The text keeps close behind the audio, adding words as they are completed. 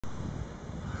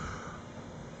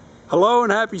Hello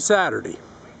and happy Saturday.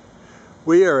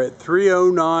 We are at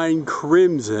 309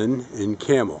 Crimson in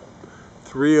Campbell.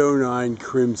 309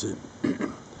 Crimson.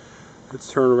 Let's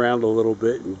turn around a little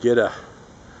bit and get an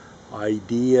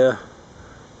idea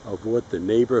of what the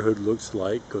neighborhood looks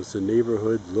like, because the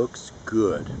neighborhood looks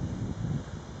good.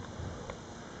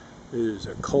 There's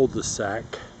a cul-de-sac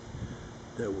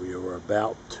that we are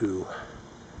about to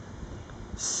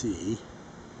see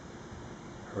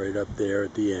right up there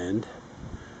at the end.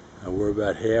 And we're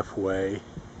about halfway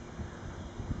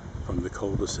from the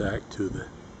cul-de-sac to the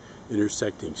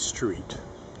intersecting street.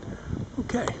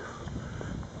 Okay,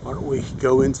 why don't we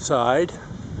go inside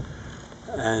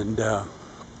and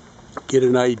get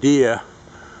an idea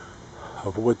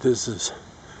of what this is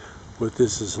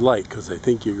like, because I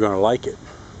think you're going to like it.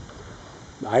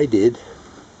 I did.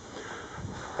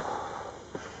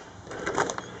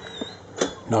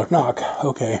 Knock knock.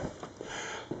 Okay.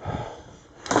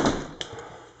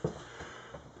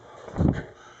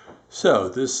 So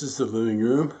this is the living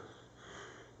room.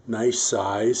 Nice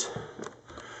size.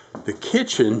 The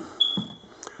kitchen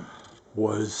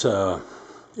was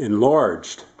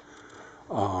enlarged.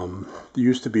 There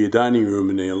used to be a dining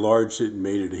room and they enlarged it and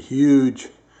made it a huge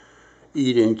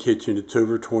eat-in kitchen. It's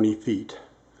over 20 feet.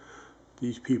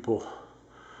 These people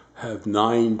have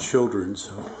 9 children,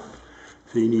 so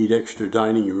they need extra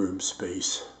dining room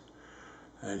space.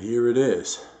 And here it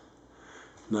is.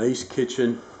 Nice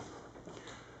kitchen.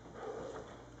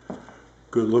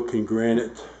 Good looking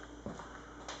granite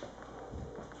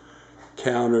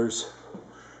counters,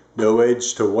 no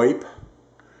edge to wipe,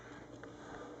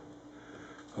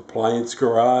 appliance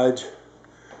garage,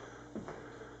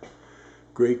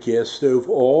 great gas stove.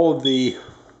 All of the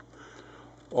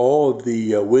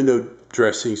window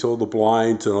dressings, all the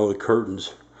blinds and all the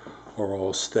curtains are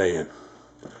all staying.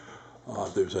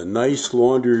 There's a nice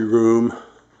laundry room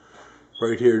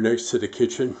right here next to the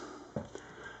kitchen,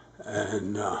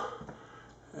 and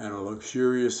a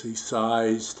luxuriously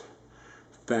sized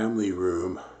family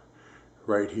room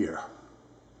right here.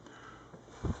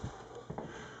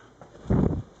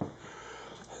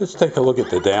 Let's take a look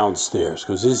at the downstairs,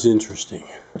 because this is interesting.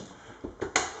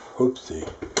 Oopsie,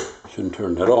 shouldn't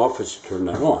turn that off, I should turn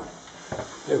that on.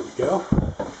 There we go.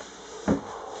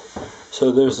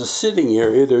 So there's a sitting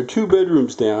area. There are 2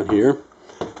 bedrooms down here,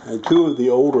 and 2 of the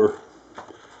older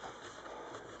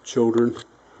children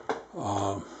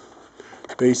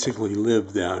basically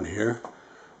live down here.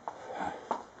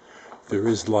 There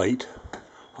is light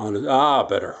on it. Ah,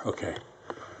 better. Okay.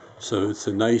 So it's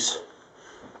a nice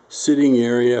sitting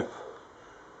area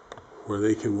where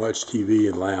they can watch TV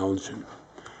and lounge.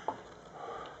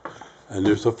 And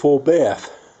there's a full bath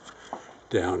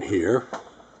down here.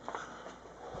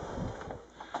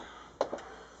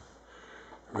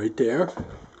 Right there.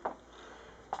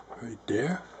 Right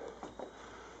there.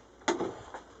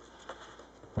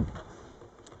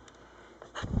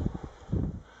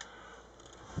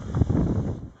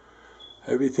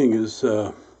 Everything is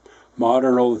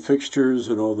modern. All the fixtures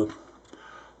and all the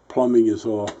plumbing is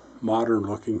all modern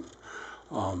looking.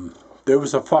 There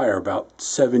was a fire about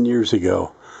 7 years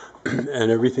ago, and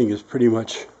everything is pretty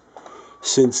much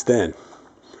since then.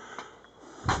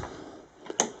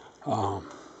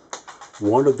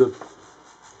 One of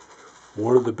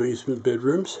the basement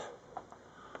bedrooms.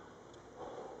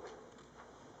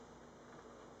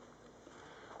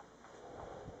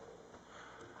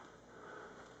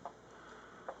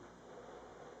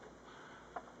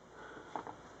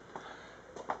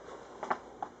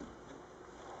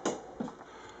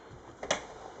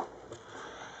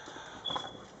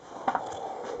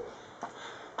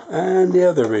 And the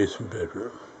other basement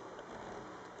bedroom.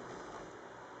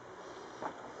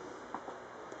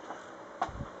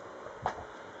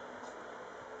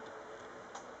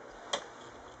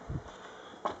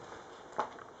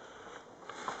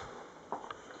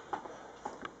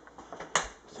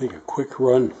 Take a quick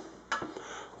run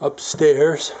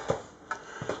upstairs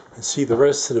and see the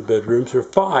rest of the bedrooms. There are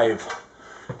 5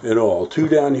 in all. 2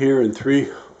 down here and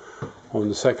 3 on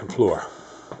the second floor.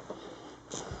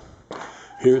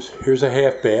 Here's a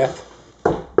half bath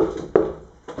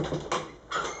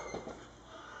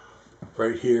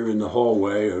right here in the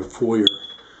hallway, a foyer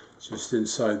just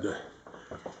inside the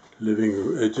living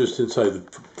room, just inside the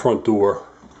front door,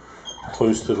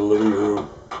 close to the living room.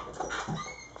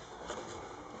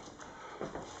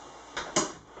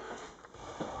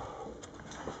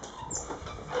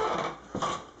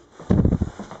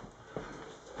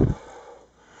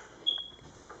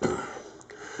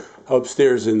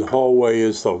 Upstairs in the hallway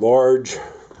is the large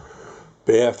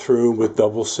bathroom with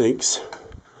double sinks.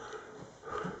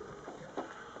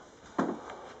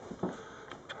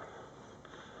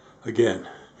 Again,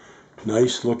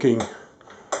 nice looking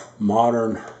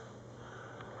modern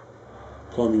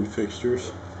plumbing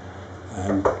fixtures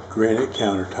and granite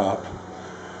countertop,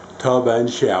 tub and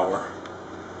shower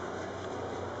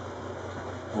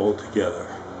all together.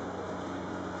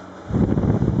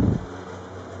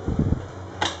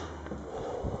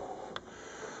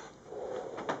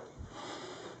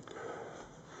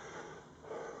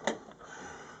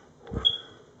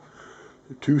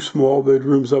 Two small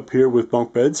bedrooms up here with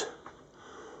bunk beds.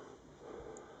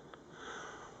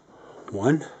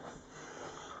 One.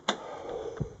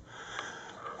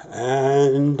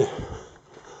 And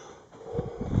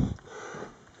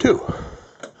two.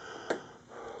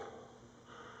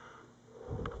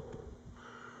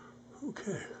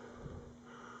 Okay.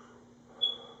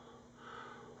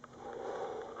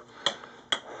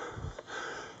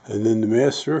 And then the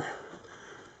master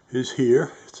is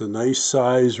here. It's a nice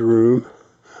size room.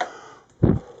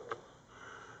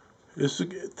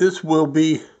 This will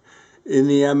be in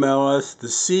the MLS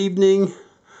this evening,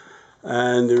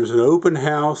 and there's an open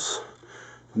house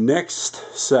next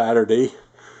Saturday.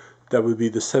 That would be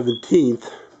the 17th,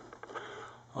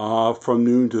 from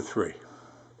noon to 3.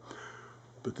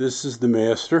 But this is the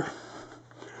master,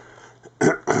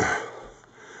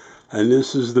 and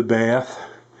this is the bath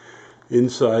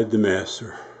inside the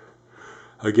master.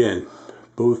 Again,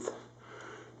 both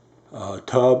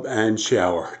tub and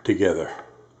shower together.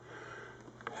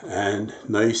 And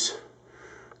nice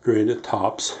granite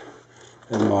tops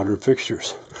and modern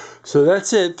fixtures. So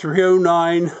that's it,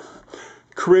 309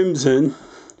 Crimson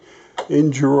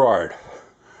in Girard.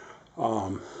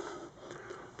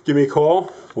 Give me a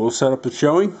call, we'll set up a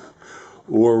showing,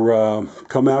 or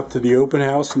come out to the open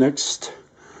house next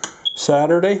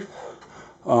Saturday.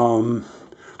 But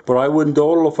I wouldn't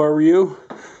dawdle if I were you.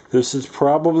 This is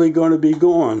probably going to be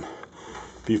gone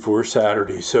before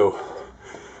Saturday, so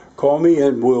call me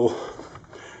and we'll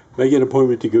make an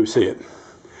appointment to go see it.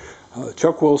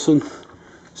 Chuck Wilson,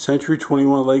 Century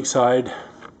 21 Lakeside,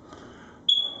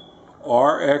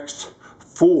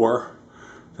 RX4,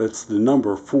 that's the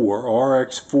number 4,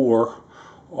 RX4,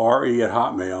 RE at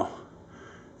Hotmail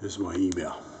is my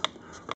email.